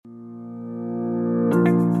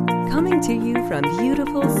Coming to you from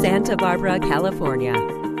beautiful Santa Barbara, California.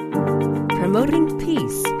 Promoting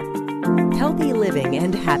peace, healthy living,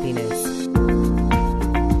 and happiness.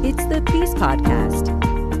 It's the Peace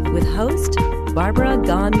Podcast with host Barbara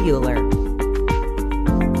Gaughan Mueller.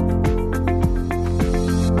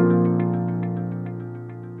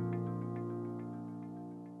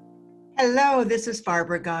 Hello, this is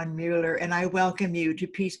Barbara Gaughan Mueller, and I welcome you to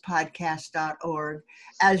peacepodcast.org.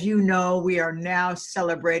 As you know, we are now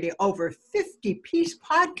celebrating over 50 peace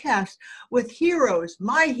podcasts with heroes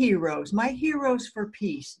for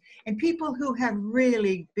peace, and people who have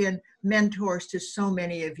really been mentors to so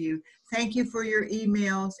many of you. Thank you for your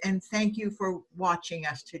emails, and thank you for watching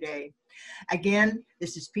us today. Again,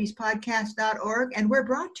 this is peacepodcast.org, and we're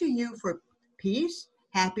brought to you for peace,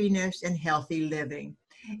 happiness, and healthy living.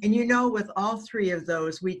 And you know, with all three of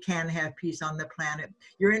those, we can have peace on the planet.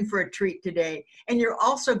 You're in for a treat today. And you're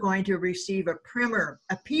also going to receive a primer,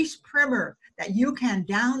 a peace primer that you can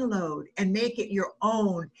download and make it your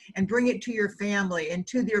own and bring it to your family and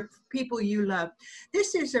to your people you love.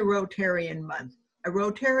 This is a Rotarian month. A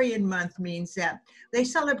Rotarian month means that they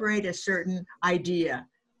celebrate a certain idea.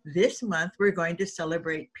 This month, we're going to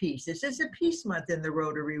celebrate peace. This is a peace month in the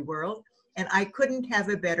Rotary world. And I couldn't have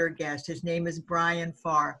a better guest. His name is Brian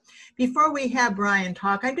Farr. Before we have Brian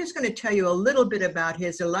talk, I'm just going to tell you a little bit about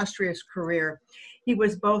his illustrious career. He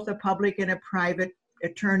was both a public and a private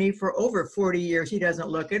attorney for over 40 years. He doesn't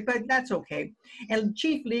look it, but that's okay. And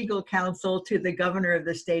chief legal counsel to the governor of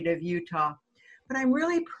the state of Utah. But I'm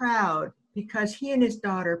really proud because he and his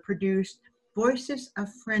daughter produced Voices of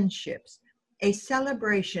Friendships, a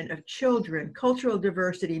celebration of children, cultural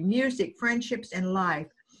diversity, music, friendships, and life.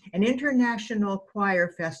 An international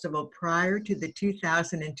choir festival prior to the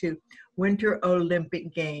 2002 Winter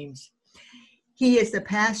Olympic Games. He is the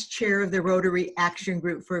past chair of the Rotary Action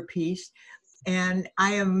Group for Peace, and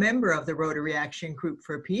I am a member of the Rotary Action Group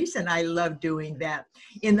for Peace, and I love doing that.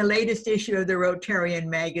 In the latest issue of the Rotarian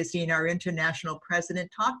magazine, our international president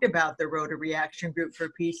talked about the Rotary Action Group for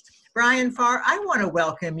Peace. Brian Farr, I want to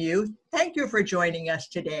welcome you. Thank you for joining us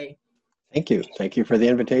today. Thank you. Thank you for the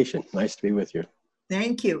invitation. Nice to be with you.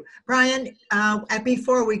 Thank you. Brian,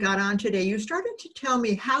 before we got on today, you started to tell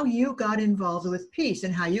me how you got involved with peace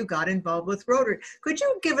and how you got involved with Rotary. Could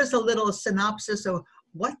you give us a little synopsis of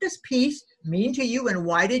what does peace mean to you and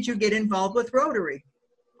why did you get involved with Rotary?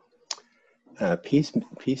 Peace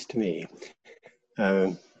to me.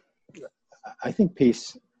 I think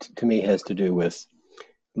peace to me has to do with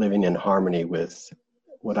living in harmony with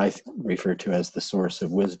what I refer to as the source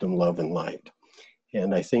of wisdom, love, and light.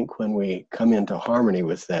 And I think when we come into harmony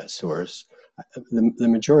with that source, the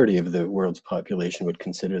majority of the world's population would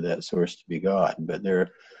consider that source to be God, but there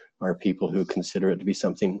are people who consider it to be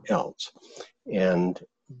something else.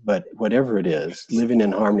 But whatever it is, living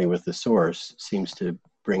in harmony with the source seems to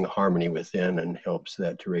bring harmony within and helps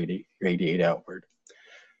that to radiate outward.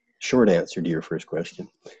 Short answer to your first question.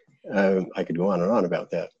 I could go on and on about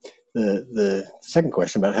that. The second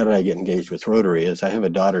question about how did I get engaged with Rotary is I have a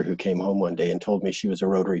daughter who came home one day and told me she was a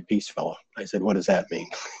Rotary Peace Fellow. I said, what does that mean?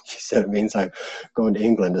 She said, it means I'm going to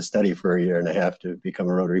England to study for a year and a half to become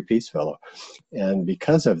a Rotary Peace Fellow. And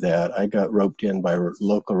because of that, I got roped in by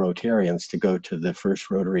local Rotarians to go to the first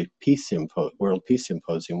Rotary World Peace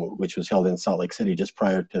Symposium, which was held in Salt Lake City just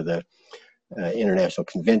prior to the international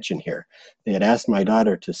convention here. They had asked my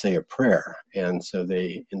daughter to say a prayer, and so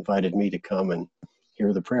they invited me to come and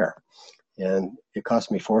hear the prayer. And it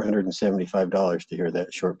cost me $475 to hear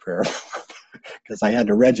that short prayer because I had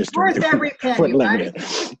to register. Worth every penny, right?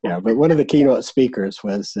 Yeah, but one of the keynote speakers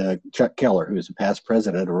was Chuck Keller, who's a past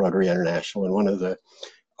president of Rotary International and one of the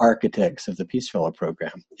architects of the Peace Fellow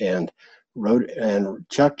program. And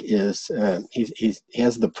Chuck is, he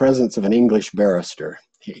has the presence of an English barrister.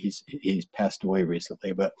 He's passed away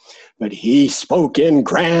recently, but he spoke in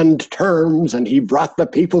grand terms and he brought the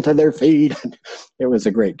people to their feet. It was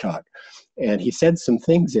a great talk. And he said some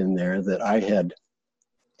things in there that I had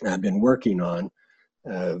been working on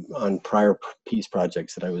prior peace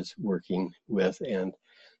projects that I was working with, and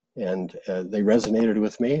they resonated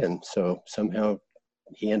with me. And so somehow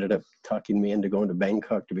he ended up talking me into going to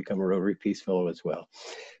Bangkok to become a Rotary Peace Fellow as well.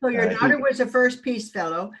 So your daughter was the first Peace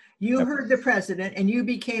Fellow. You heard the president and you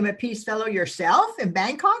became a Peace Fellow yourself in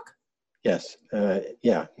Bangkok? Yes.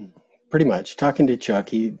 Yeah, pretty much. Talking to Chuck,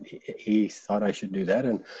 he thought I should do that.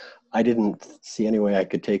 And I didn't see any way I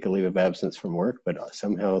could take a leave of absence from work, but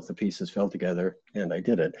somehow the pieces fell together and I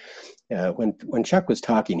did it. When Chuck was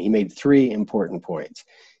talking, he made three important points.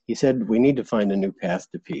 He said, we need to find a new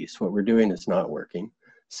path to peace. What we're doing is not working.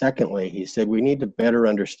 Secondly, he said, we need to better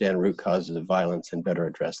understand root causes of violence and better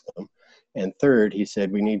address them. And third, he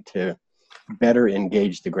said we need to better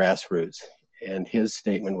engage the grassroots. And his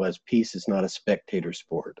statement was, peace is not a spectator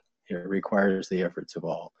sport. It requires the efforts of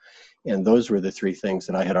all. And those were the three things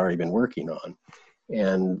that I had already been working on.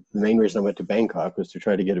 And the main reason I went to Bangkok was to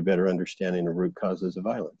try to get a better understanding of root causes of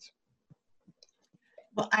violence.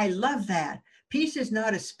 Well, I love that. Peace is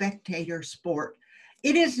not a spectator sport.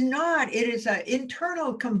 It is not. It is an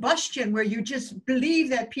internal combustion where you just believe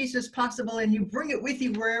that peace is possible and you bring it with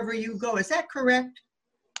you wherever you go. Is that correct?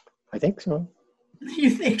 I think so.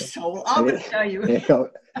 You think so? Well, I'm going to tell you.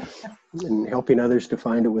 And helping others to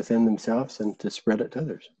find it within themselves and to spread it to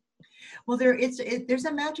others. Well, there's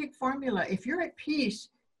a magic formula. If you're at peace,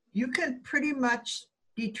 you can pretty much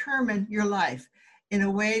determine your life in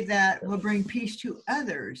a way that will bring peace to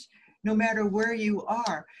others, no matter where you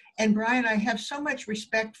are. And Brian, I have so much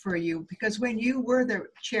respect for you, because when you were the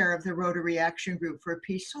chair of the Rotary Action Group for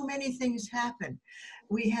Peace, so many things happened.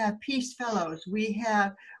 We have Peace Fellows, we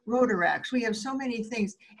have Rotaracts, we have so many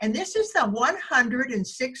things. And this is the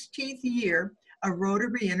 116th year of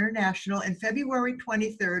Rotary International, and February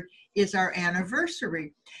 23rd is our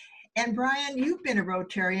anniversary. And Brian, you've been a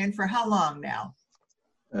Rotarian for how long now?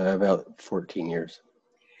 About 14 years.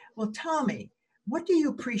 Well, tell me, what do you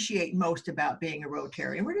appreciate most about being a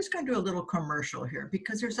Rotarian? We're just going to do a little commercial here,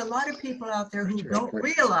 because there's a lot of people out there who don't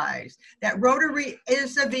realize that Rotary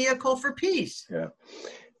is a vehicle for peace. Yeah,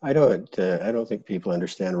 I don't think people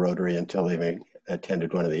understand Rotary until they've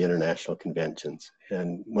attended one of the international conventions.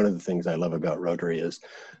 And one of the things I love about Rotary is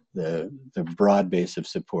the broad base of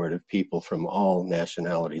support of people from all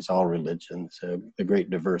nationalities, all religions, the great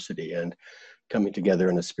diversity, and coming together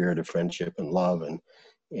in a spirit of friendship and love.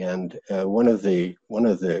 And one of the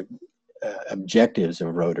objectives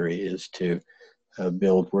of Rotary is to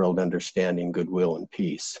build world understanding, goodwill, and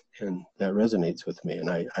peace, and that resonates with me. And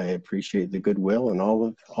I appreciate the goodwill and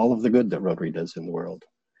all of the good that Rotary does in the world.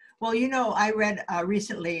 Well, you know, I read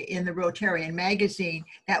recently in the Rotarian magazine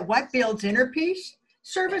that what builds inner peace?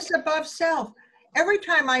 Service above self. Every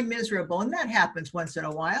time I'm miserable, and that happens once in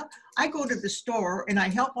a while, I go to the store and I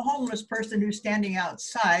help a homeless person who's standing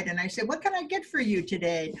outside, and I say, what can I get for you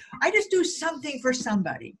today? I just do something for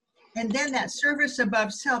somebody. And then that service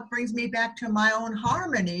above self brings me back to my own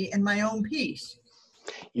harmony and my own peace.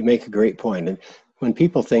 You make a great point. And when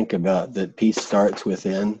people think about that peace starts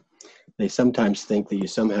within, they sometimes think that you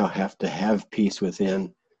somehow have to have peace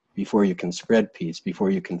within before you can spread peace, before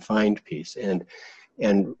you can find peace. And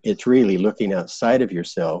it's really looking outside of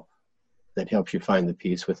yourself that helps you find the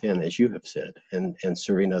peace within, as you have said, and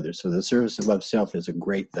serving others. So the service above self is a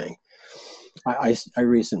great thing. I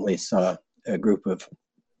recently saw a group of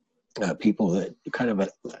people that kind of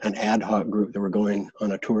an ad hoc group that were going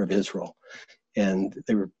on a tour of Israel. And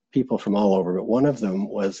they were people from all over, but one of them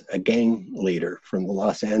was a gang leader from the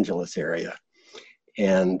Los Angeles area.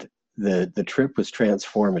 And the trip was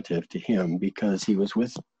transformative to him because he was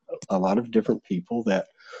with a lot of different people that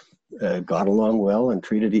got along well and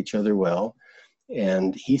treated each other well.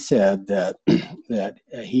 And he said that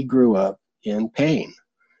he grew up in pain,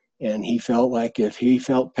 and he felt like if he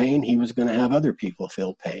felt pain, he was going to have other people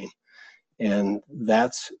feel pain. And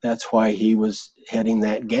that's why he was heading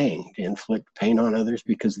that gang, to inflict pain on others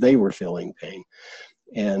because they were feeling pain.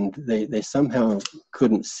 And they somehow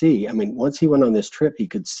couldn't see. I mean, once he went on this trip, he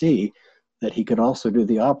could see that he could also do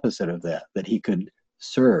the opposite of that he could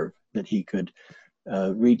serve, that he could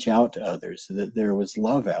reach out to others, that there was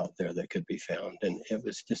love out there that could be found. And it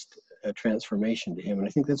was just a transformation to him. And I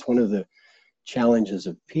think that's one of the challenges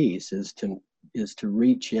of peace is to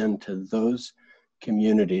reach into those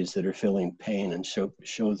communities that are feeling pain and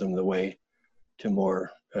show them the way to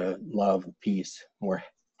more love, peace, more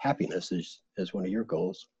happiness is one of your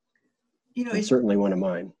goals. You know, it's certainly one of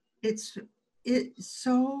mine. It's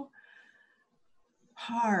so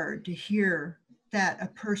hard to hear that a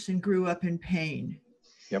person grew up in pain.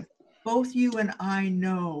 Yep. Both you and I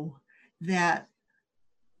know that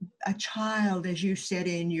a child, as you said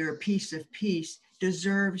in your piece of peace,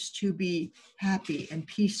 deserves to be happy and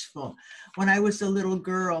peaceful. When I was a little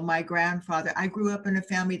girl, my grandfather, I grew up in a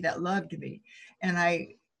family that loved me. And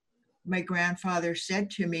my grandfather said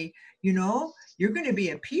to me, you know, you're going to be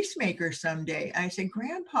a peacemaker someday. I said,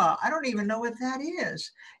 Grandpa, I don't even know what that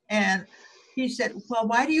is. And he said, well,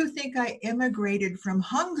 why do you think I immigrated from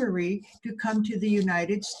Hungary to come to the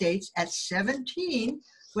United States at 17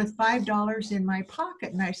 with $5 in my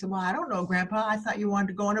pocket? And I said, well, I don't know, Grandpa. I thought you wanted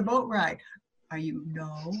to go on a boat ride.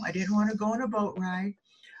 No, I didn't want to go on a boat ride.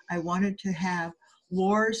 I wanted to have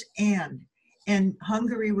wars end. and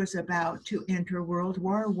Hungary was about to enter World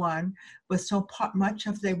War I with so much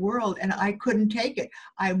of the world, and I couldn't take it.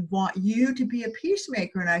 I want you to be a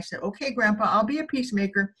peacemaker. And I said, okay, Grandpa, I'll be a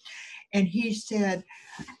peacemaker. And he said,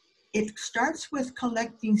 it starts with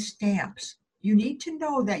collecting stamps. You need to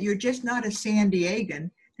know that you're just not a San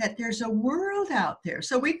Diegan, that there's a world out there.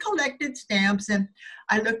 So we collected stamps, and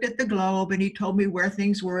I looked at the globe, and he told me where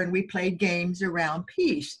things were, and we played games around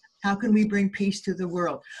peace. How can we bring peace to the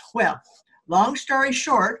world? Well, long story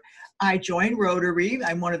short, I joined Rotary.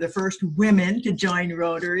 I'm one of the first women to join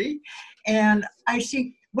Rotary. And I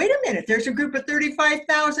see, wait a minute, there's a group of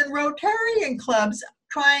 35,000 Rotarian clubs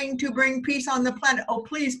trying to bring peace on the planet. Oh,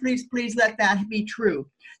 please, please, please let that be true.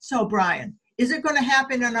 So, Brian, is it going to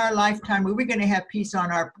happen in our lifetime? Are we going to have peace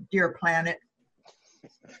on our dear planet?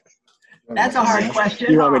 That's a hard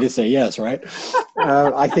question. You want me to say yes, right?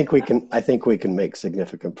 I think we can make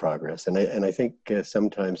significant progress, and I think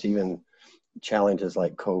sometimes even challenges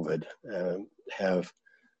like COVID have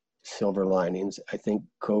silver linings. I think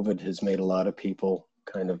COVID has made a lot of people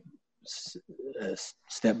kind of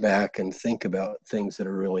step back and think about things that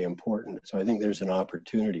are really important. So I think there's an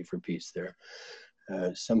opportunity for peace there.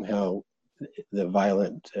 Somehow, the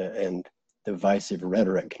violent and divisive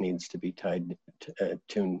rhetoric needs to be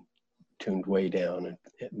tuned way down.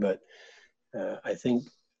 But I think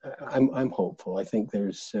I'm hopeful. I think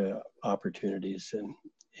there's opportunities,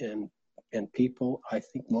 and people, I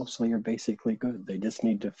think, mostly are basically good. They just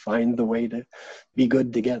need to find the way to be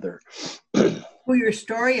good together. Well, your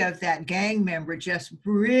story of that gang member just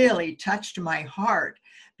really touched my heart,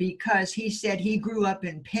 because he said he grew up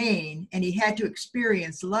in pain and he had to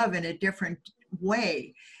experience love in a different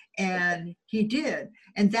way. And he did.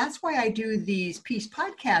 And that's why I do these peace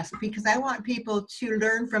podcasts, because I want people to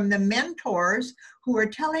learn from the mentors who are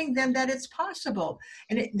telling them that it's possible,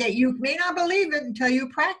 and that you may not believe it until you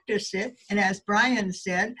practice it. And as Brian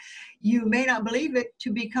said, you may not believe it.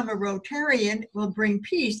 To become a Rotarian will bring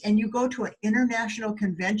peace. And you go to an international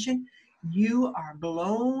convention, you are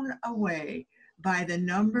blown away by the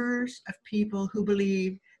numbers of people who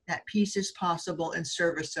believe that peace is possible and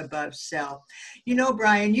service above self. You know,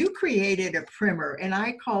 Brian, you created a primer, and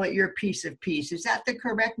I call it Your Piece of Peace. Is that the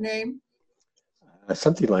correct name?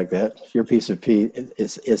 Something like that. Your Piece of Peace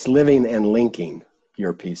is living and linking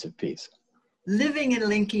your piece of peace. Living and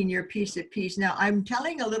linking your piece of peace. Now, I'm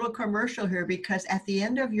telling a little commercial here, because at the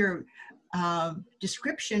end of your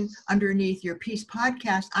description underneath your Peace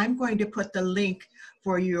podcast, I'm going to put the link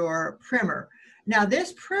for your primer. Now,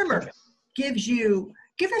 this primer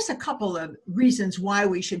give us a couple of reasons why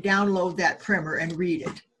we should download that primer and read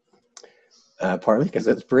it. Partly because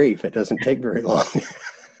it's brief. It doesn't take very long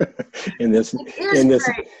in this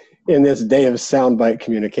day of soundbite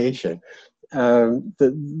communication.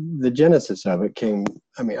 The genesis of it came.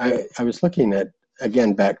 I mean, I was looking at,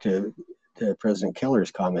 again, back to President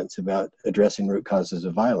Keller's comments about addressing root causes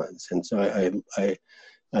of violence, and so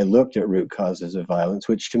I looked at root causes of violence,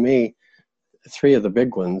 which to me, three of the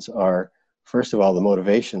big ones are, first of all, the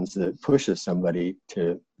motivations that pushes somebody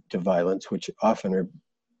to violence, which often are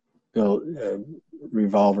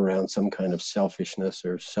revolve around some kind of selfishness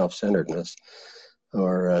or self-centeredness,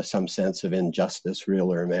 or some sense of injustice,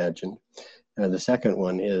 real or imagined. The second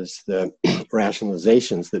one is the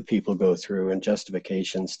rationalizations that people go through and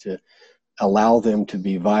justifications to allow them to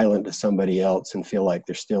be violent to somebody else and feel like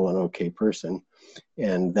they're still an okay person.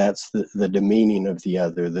 And that's the demeaning of the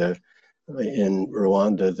other. In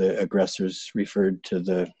Rwanda, the aggressors referred to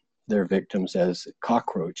their victims as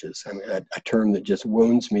cockroaches. I mean, a term that just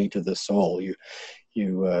wounds me to the soul.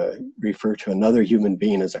 You refer to another human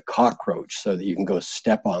being as a cockroach so that you can go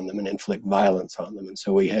step on them and inflict violence on them. And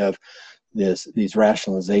so we have these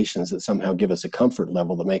rationalizations that somehow give us a comfort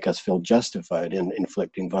level to make us feel justified in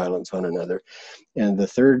inflicting violence on another. And the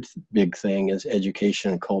third big thing is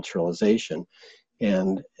education and culturalization.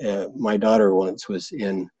 And my daughter once was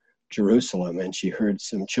in Jerusalem, and she heard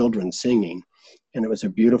some children singing, and it was a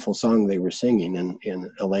beautiful song they were singing in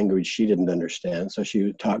a language she didn't understand. So she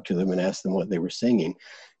would talk to them and ask them what they were singing,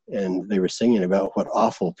 and they were singing about what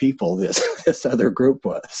awful people this other group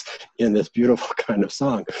was in this beautiful kind of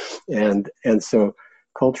song. And so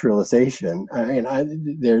culturalization.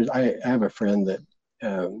 I have a friend that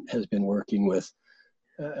has been working with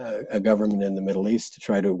a government in the Middle East to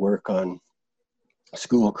try to work on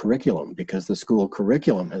school curriculum, because the school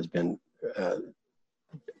curriculum has been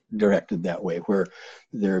directed that way, where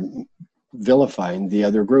they're vilifying the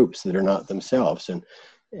other groups that are not themselves. And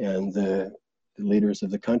the leaders of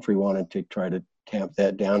the country wanted to try to tamp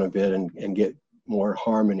that down a bit and get more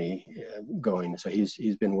harmony going. So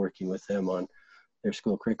he's been working with them on their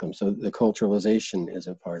school curriculum. So the culturalization is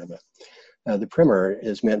a part of it. the primer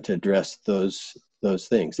is meant to address those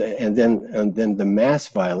things. And then the mass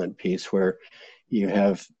violent piece, where you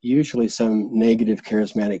have usually some negative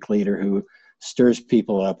charismatic leader who stirs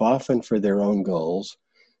people up, often for their own goals,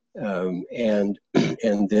 and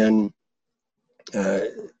then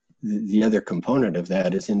the other component of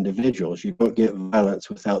that is individuals. You don't get violence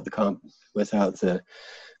without the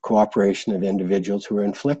cooperation of individuals who are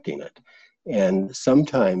inflicting it. And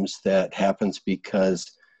sometimes that happens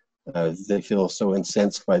because they feel so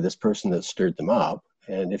incensed by this person that stirred them up,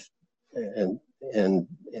 and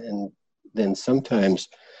then sometimes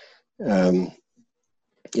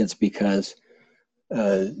it's because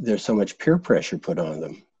there's so much peer pressure put on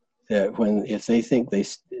them that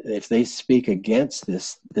if they speak against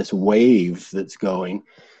this wave that's going,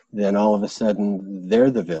 then all of a sudden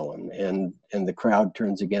they're the villain, and the crowd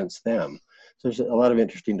turns against them. So there's a lot of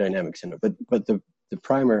interesting dynamics in it. But the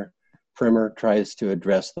primer tries to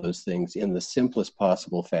address those things in the simplest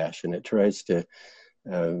possible fashion. It tries to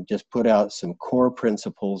just put out some core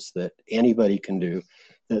principles that anybody can do.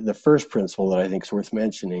 The first principle that I think is worth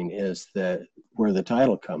mentioning is that where the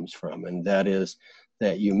title comes from, and that is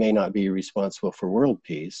that you may not be responsible for world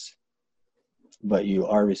peace, but you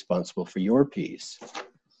are responsible for your peace.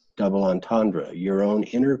 Double entendre, your own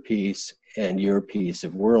inner peace and your peace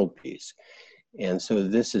of world peace. And so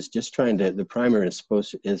this is just trying to, the primer is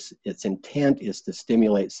its intent is to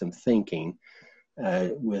stimulate some thinking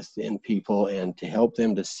within people and to help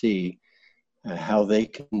them to see how they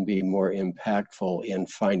can be more impactful in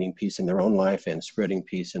finding peace in their own life and spreading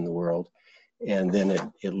peace in the world. And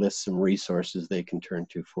then it lists some resources they can turn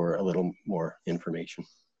to for a little more information.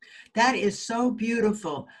 That is so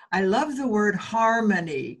beautiful. I love the word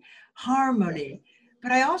harmony.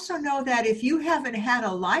 But I also know that if you haven't had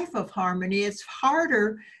a life of harmony, it's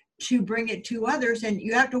harder to bring it to others, and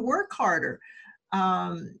you have to work harder.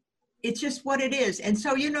 It's just what it is. And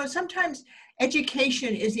so, sometimes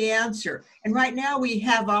education is the answer. And right now we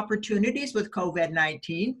have opportunities with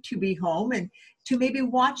COVID-19 to be home and to maybe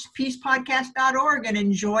watch peacepodcast.org and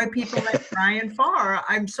enjoy people like Brian Farr.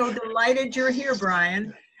 I'm so delighted you're here,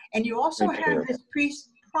 Brian. And you also have this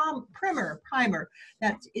primer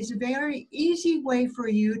that is a very easy way for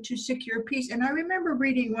you to secure peace. And I remember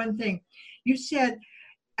reading one thing. You said,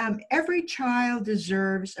 every child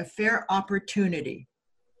deserves a fair opportunity.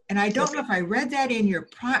 And I don't know if I read that in your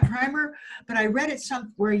primer, but I read it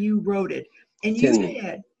somewhere you wrote it. And you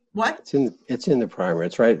said, what? It's in the primer.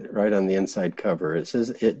 It's right on the inside cover. It says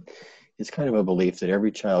it's kind of a belief that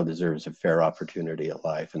every child deserves a fair opportunity at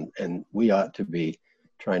life, and we ought to be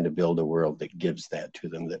trying to build a world that gives that to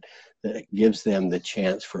them, that gives them the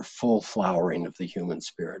chance for full flowering of the human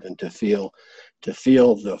spirit and to feel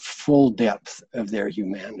the full depth of their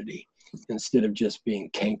humanity instead of just being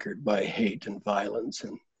cankered by hate and violence.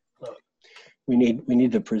 And we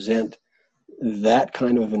need to present that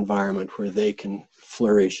kind of environment where they can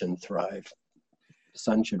flourish and thrive. The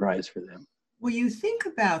sun should rise for them. Well, you think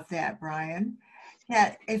about that, Brian,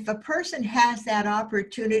 that if a person has that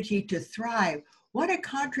opportunity to thrive, what a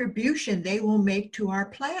contribution they will make to our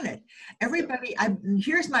planet.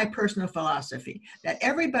 Here's my personal philosophy, that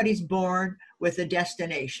everybody's born with a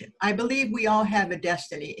destination. I believe we all have a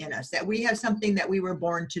destiny in us, that we have something that we were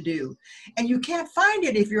born to do. And you can't find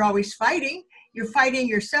it if you're always fighting. You're fighting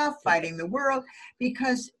yourself, fighting the world,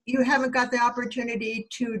 because you haven't got the opportunity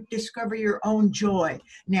to discover your own joy.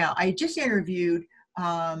 Now, I just interviewed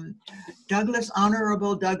Honorable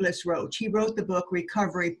Douglas Roach. He wrote the book,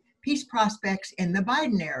 Recovery, Peace Prospects in the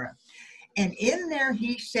Biden Era. And in there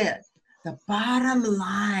he said, the bottom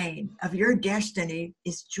line of your destiny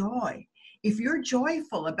is joy. If you're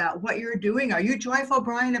joyful about what you're doing, are you joyful,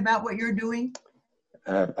 Brian, about what you're doing?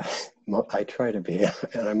 I try to be,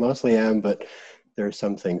 and I mostly am, but there are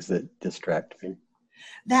some things that distract me.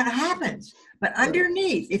 That happens. But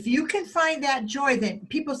underneath, if you can find that joy, then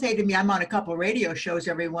people say to me, I'm on a couple radio shows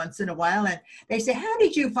every once in a while, and they say, how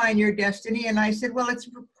did you find your destiny? And I said, well, it's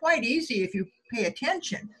quite easy if you pay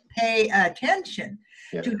attention. Pay attention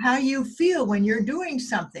to how you feel when you're doing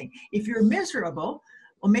something. If you're miserable,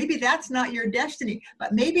 well, maybe that's not your destiny,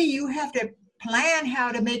 but maybe you have to plan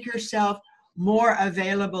how to make yourself more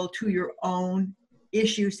available to your own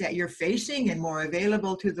issues that you're facing and more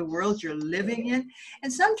available to the world you're living in.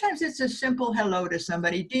 And sometimes it's a simple hello to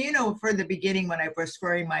somebody. Do you know, for the beginning, when I was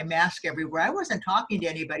wearing my mask everywhere, I wasn't talking to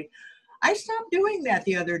anybody. I stopped doing that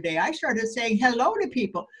the other day. I started saying hello to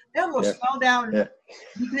people. They almost fell down. Yeah.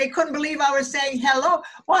 They couldn't believe I was saying hello.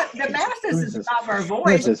 What? The mask doesn't stop our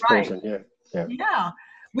voice, right? Yeah.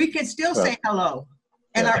 We can still say hello.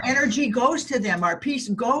 And our energy goes to them. Our peace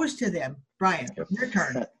goes to them. Brian, your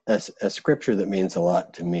turn. A scripture that means a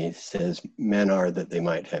lot to me says, men are that they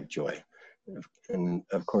might have joy. And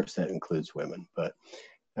of course that includes women, but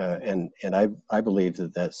and I believe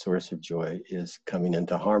that source of joy is coming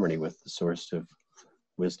into harmony with the source of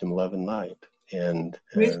wisdom, love, and light. And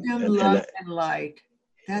wisdom, love, and light.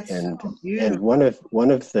 That's so beautiful. And one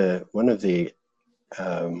of the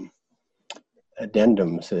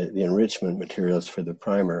addendums, the enrichment materials for the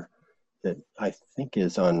primer that I think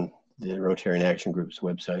is on the Rotarian Action Group's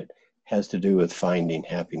website has to do with finding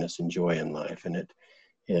happiness and joy in life, and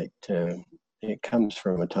it comes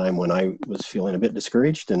from a time when I was feeling a bit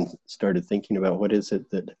discouraged and started thinking about what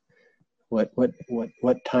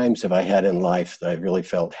times have I had in life that I really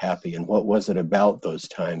felt happy, and what was it about those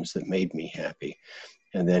times that made me happy,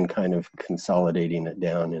 and then kind of consolidating it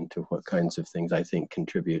down into what kinds of things I think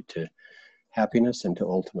contribute to happiness and to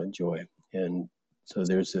ultimate joy. And so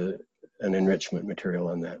there's an enrichment material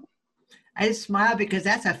on that. I smile because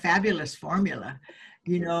that's a fabulous formula,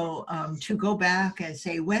 to go back and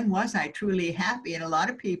say, when was I truly happy? And a lot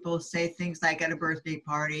of people say things like at a birthday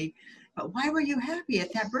party, but why were you happy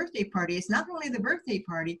at that birthday party? It's not only the birthday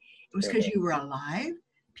party, it was because you were alive.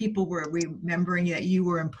 People were remembering that you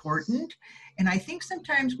were important. And I think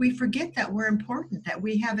sometimes we forget that we're important, that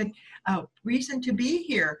we have a reason to be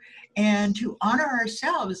here and to honor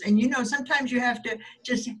ourselves. And, sometimes you have to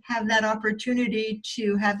just have that opportunity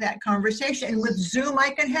to have that conversation. And with Zoom,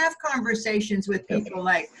 I can have conversations with people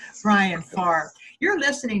like Brian Farr. You're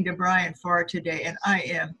listening to Brian Farr today, and I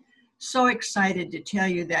am so excited to tell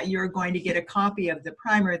you that you're going to get a copy of the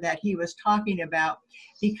primer that he was talking about,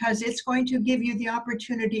 because it's going to give you the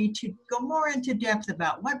opportunity to go more into depth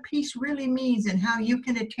about what peace really means and how you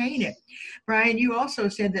can attain it. Brian, you also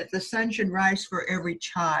said that the sun should rise for every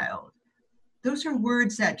child. Those are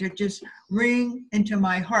words that just ring into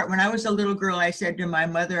my heart. When I was a little girl, I said to my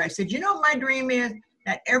mother, I said, my dream is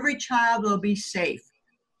that every child will be safe.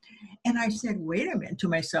 And I said, wait a minute, to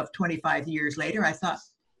myself 25 years later, I thought,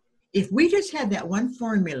 if we just had that one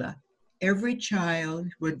formula, every child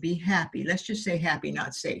would be happy. Let's just say happy,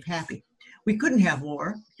 not safe, happy. We couldn't have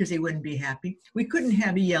war because they wouldn't be happy. We couldn't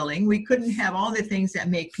have yelling. We couldn't have all the things that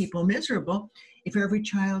make people miserable if every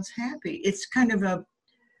child's happy. It's kind of a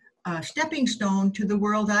stepping stone to the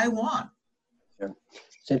world I want. Yeah.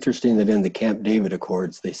 It's interesting that in the Camp David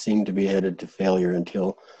Accords, they seemed to be headed to failure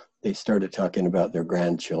until they started talking about their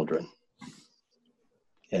grandchildren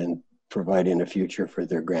and providing a future for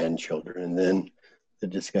their grandchildren, and then the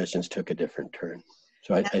discussions took a different turn.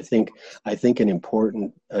 So I think an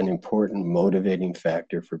important motivating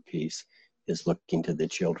factor for peace is looking to the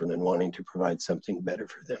children and wanting to provide something better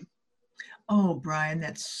for them. Oh, Brian,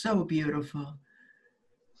 that's so beautiful.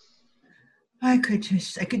 I could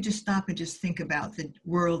just stop and just think about the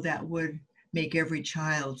world that would make every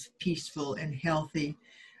child peaceful and healthy.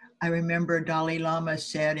 I remember Dalai Lama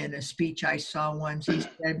said in a speech I saw once, he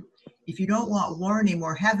said, if you don't want war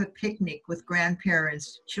anymore, have a picnic with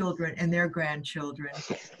grandparents, children, and their grandchildren.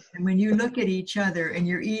 And when you look at each other and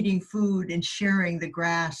you're eating food and sharing the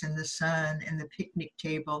grass and the sun and the picnic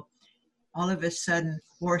table, all of a sudden,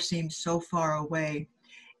 war seems so far away.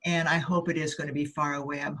 And I hope it is going to be far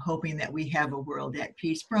away. I'm hoping that we have a world at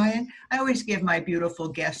peace. Brian, I always give my beautiful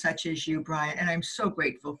guests such as you, Brian, and I'm so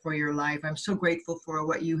grateful for your life. I'm so grateful for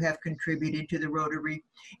what you have contributed to the Rotary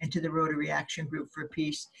and to the Rotary Action Group for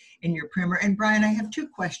Peace in your primer. And Brian, I have two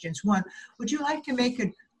questions. One, would you like to make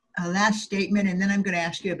a last statement? And then I'm going to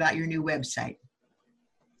ask you about your new website.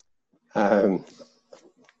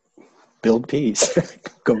 Build peace.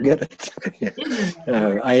 Go get it.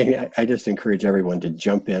 I just encourage everyone to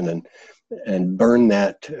jump in and burn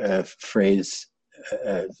that phrase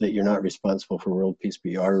that you're not responsible for world peace,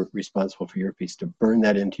 but you are responsible for your peace, to burn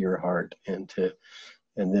that into your heart and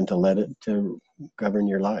then to let it to govern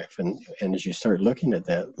your life. And as you start looking at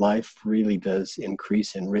that, life really does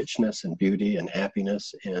increase in richness and beauty and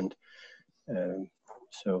happiness. And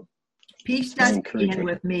so peace does begin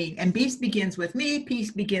with me, and peace begins with me.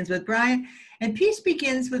 Peace begins with Brian, and peace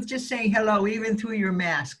begins with just saying hello, even through your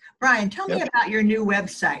mask. Brian, tell me about your new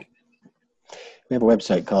website. We have a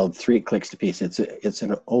website called 3 Clicks to Peace. It's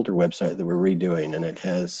an older website that we're redoing, and it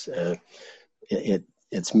has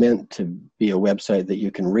it's meant to be a website that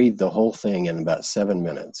you can read the whole thing in about 7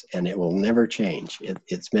 minutes, and it will never change.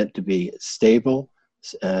 It's meant to be stable,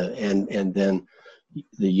 and then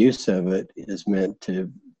the use of it is meant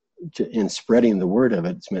to in spreading the word of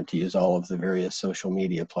it, it's meant to use all of the various social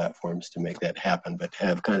media platforms to make that happen, but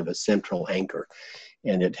have kind of a central anchor.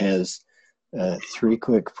 And it has 3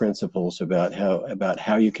 quick principles about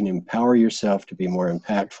how you can empower yourself to be more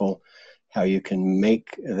impactful, how you can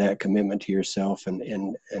make that commitment to yourself,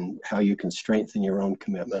 and how you can strengthen your own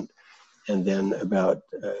commitment, and then about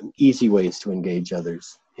easy ways to engage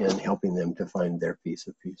others in helping them to find their piece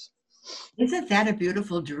of peace. Isn't that a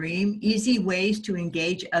beautiful dream? Easy ways to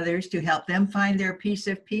engage others to help them find their piece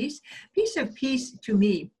of peace. Piece of peace to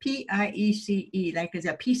me, P-I-E-C-E, like it's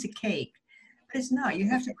a piece of cake. But it's not. You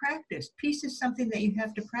have to practice. Peace is something that you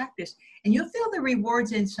have to practice, and you'll feel the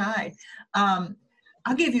rewards inside.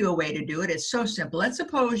 I'll give you a way to do it. It's so simple. Let's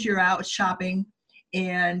suppose you're out shopping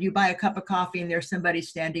and you buy a cup of coffee and there's somebody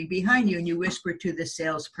standing behind you, and you whisper to the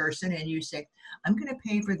salesperson and you say, I'm going to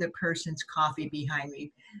pay for the person's coffee behind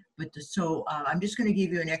me, but I'm just going to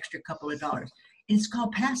give you an extra couple of dollars. And it's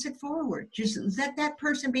called pass it forward. Just let that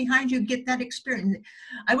person behind you get that experience.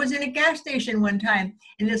 I was in a gas station one time,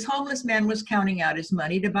 and this homeless man was counting out his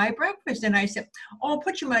money to buy breakfast. And I said, oh,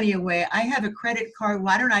 put your money away. I have a credit card.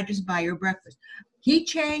 Why don't I just buy your breakfast? He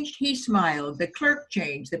changed, he smiled, the clerk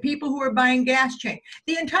changed, the people who were buying gas changed.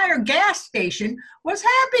 The entire gas station was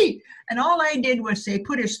happy. And all I did was say,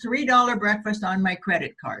 put his $3 breakfast on my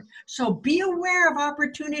credit card. So be aware of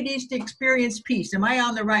opportunities to experience peace. Am I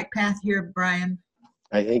on the right path here, Brian?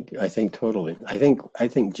 I think totally. I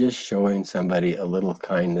think just showing somebody a little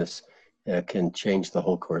kindness can change the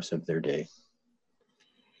whole course of their day.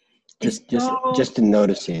 Just in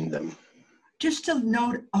noticing them. Just to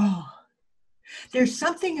note, there's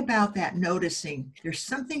something about that noticing. There's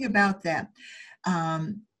something about that.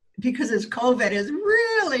 Because as COVID has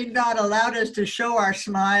really not allowed us to show our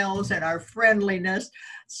smiles and our friendliness.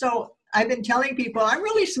 So I've been telling people I'm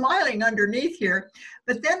really smiling underneath here.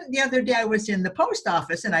 But then the other day I was in the post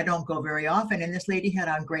office, and I don't go very often, and this lady had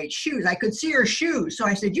on great shoes. I could see her shoes. So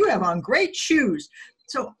I said, you have on great shoes.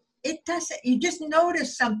 So it doesn't, you just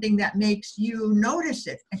notice something that makes you notice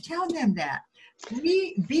it, and tell them that.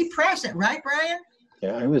 Be present, right, Brian?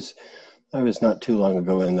 Yeah, I was not too long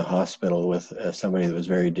ago in the hospital with somebody that was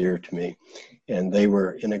very dear to me, and they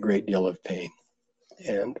were in a great deal of pain.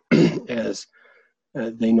 And as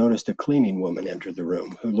they noticed a cleaning woman enter the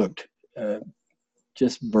room who looked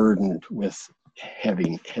just burdened with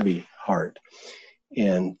heavy heart.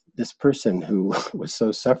 And this person who was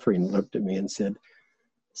so suffering looked at me and said,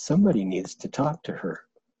 somebody needs to talk to her.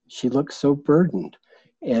 She looks so burdened.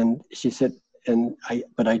 And she said,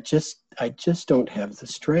 but I just don't have the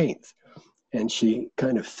strength. And she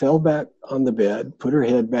kind of fell back on the bed, put her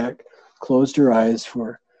head back, closed her eyes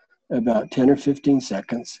for about 10 or 15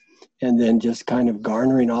 seconds, and then just kind of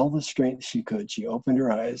garnering all the strength she could, she opened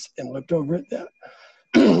her eyes and looked over at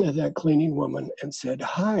that cleaning woman and said,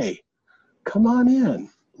 hi, come on in,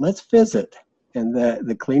 let's visit. And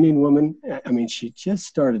the cleaning woman, she just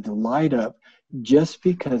started to light up, just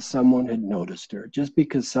because someone had noticed her, just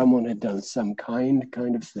because someone had done some kind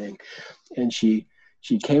of thing. And she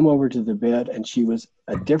came over to the bed, and she was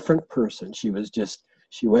a different person. She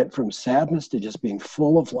went from sadness to just being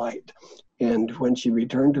full of light. And when she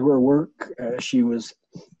returned to her work, she was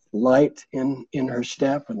light in her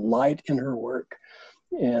step and light in her work.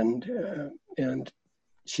 And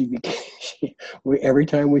every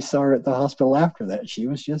time we saw her at the hospital after that, she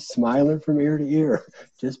was just smiling from ear to ear,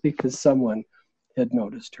 just because someone had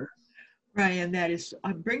noticed her. Brian,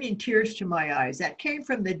 I'm bringing tears to my eyes. That came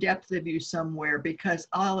from the depth of you somewhere, because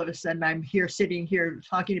all of a sudden I'm sitting here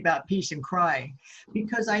talking about peace and crying,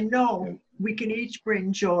 because I know we can each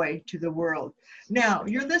bring joy to the world. Now,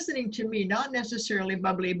 you're listening to me, not necessarily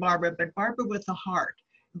bubbly Barbara, but Barbara with a heart.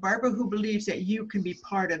 Barbara who believes that you can be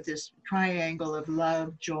part of this triangle of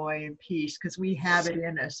love, joy, and peace, because we have it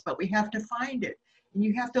in us, but we have to find it. And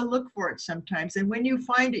you have to look for it sometimes. And when you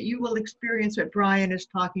find it, you will experience what Brian is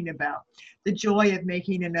talking about, the joy of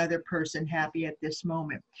making another person happy at this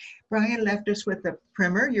moment. Brian left us with a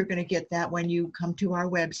primer. You're going to get that when you come to our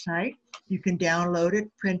website. You can download it,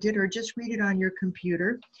 print it, or just read it on your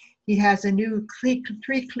computer. He has a new 3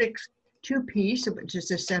 clicks 2-piece,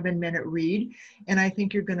 just a 7-minute read, and I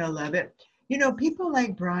think you're going to love it. You know, people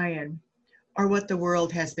like Brian are what the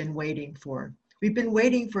world has been waiting for. We've been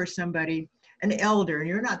waiting for somebody, an elder, and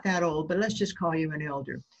you're not that old, but let's just call you an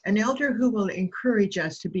elder who will encourage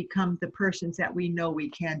us to become the persons that we know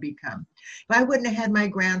we can become. If I wouldn't have had my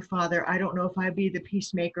grandfather, I don't know if I'd be the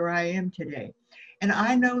peacemaker I am today. And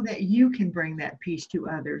I know that you can bring that peace to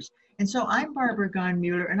others. And so I'm Barbara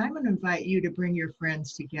Gaughan-Mueller, and I'm going to invite you to bring your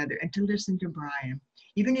friends together and to listen to Brian.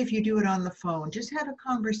 Even if you do it on the phone, just have a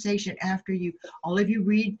conversation after all of you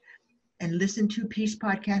read and listen to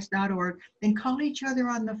peacepodcast.org, then call each other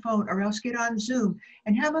on the phone, or else get on Zoom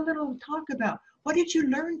and have a little talk about, what did you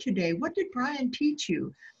learn today? What did Brian teach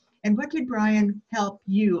you? And what did Brian help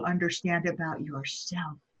you understand about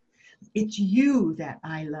yourself? It's you that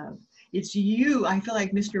I love. It's you. I feel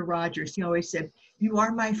like Mr. Rogers. He always said, you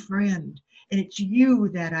are my friend, and it's you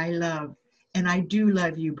that I love. And I do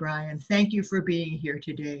love you, Brian. Thank you for being here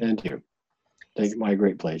today. Thank you. My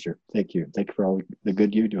great pleasure. Thank you. Thank you for all the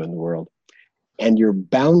good you do in the world and your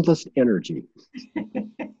boundless energy.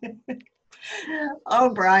 Oh,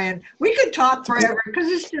 Brian, we could talk forever because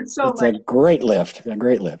it's just so much. It's a great lift.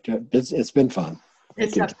 It's been fun.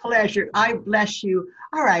 It's a pleasure. I bless you.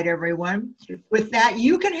 All right, everyone. With that,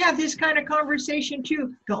 you can have this kind of conversation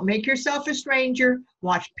too. Don't make yourself a stranger.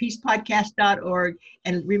 Watch peacepodcast.org.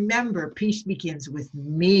 And remember, peace begins with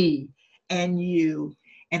me and you.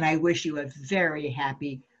 And I wish you a very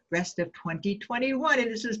happy rest of 2021. And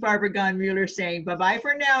this is Barbara Gaughen Mueller saying bye-bye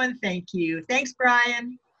for now and thank you. Thanks,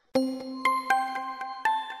 Brian.